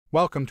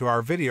Welcome to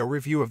our video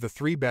review of the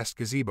 3 best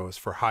gazebos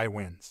for high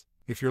winds.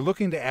 If you're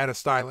looking to add a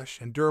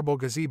stylish and durable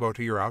gazebo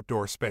to your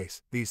outdoor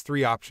space, these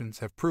 3 options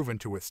have proven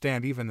to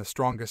withstand even the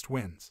strongest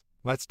winds.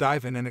 Let's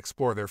dive in and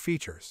explore their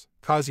features.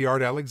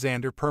 Cozyard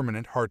Alexander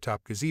Permanent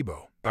Hardtop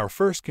Gazebo. Our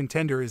first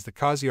contender is the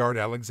Cozyard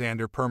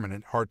Alexander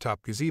Permanent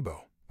Hardtop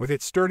Gazebo. With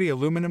its sturdy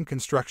aluminum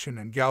construction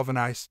and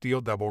galvanized steel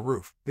double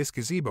roof, this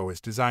gazebo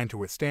is designed to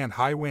withstand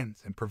high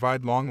winds and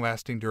provide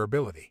long-lasting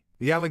durability.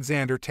 The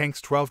Alexander Tanks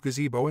 12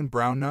 Gazebo in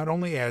brown not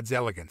only adds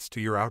elegance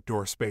to your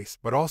outdoor space,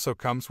 but also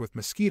comes with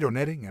mosquito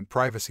netting and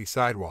privacy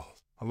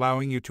sidewalls,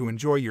 allowing you to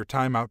enjoy your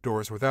time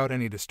outdoors without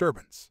any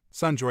disturbance.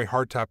 Sunjoy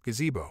Hardtop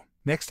Gazebo.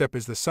 Next up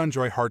is the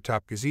Sunjoy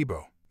Hardtop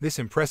Gazebo. This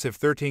impressive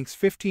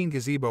 13x15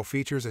 gazebo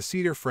features a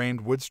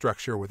cedar-framed wood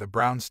structure with a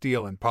brown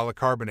steel and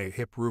polycarbonate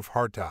hip roof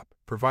hardtop,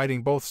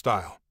 providing both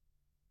style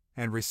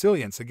and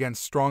resilience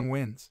against strong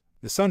winds.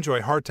 The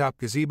Sunjoy Hardtop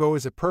Gazebo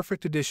is a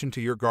perfect addition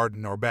to your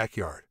garden or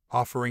backyard,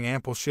 offering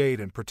ample shade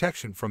and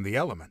protection from the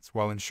elements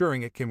while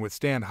ensuring it can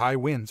withstand high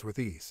winds with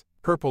ease.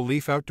 Purple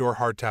Leaf Outdoor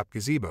Hardtop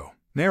Gazebo.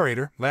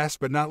 Narrator. Last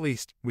but not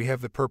least, we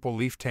have the Purple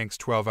Leaf Tanks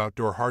 12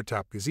 Outdoor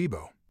Hardtop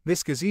Gazebo.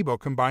 This gazebo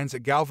combines a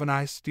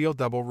galvanized steel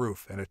double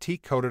roof and a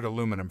teak-coated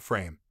aluminum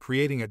frame,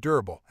 creating a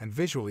durable and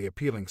visually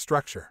appealing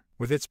structure.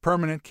 With its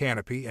permanent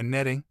canopy and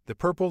netting, the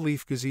Purple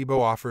Leaf Gazebo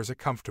offers a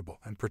comfortable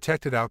and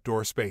protected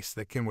outdoor space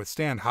that can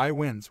withstand high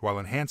winds while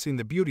enhancing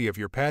the beauty of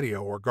your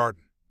patio or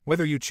garden.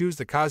 Whether you choose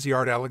the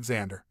Cozyard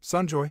Alexander,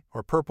 Sunjoy,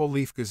 or Purple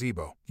Leaf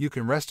Gazebo, you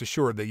can rest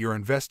assured that you're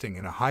investing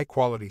in a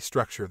high-quality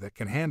structure that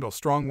can handle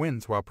strong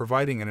winds while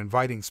providing an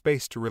inviting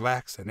space to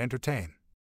relax and entertain.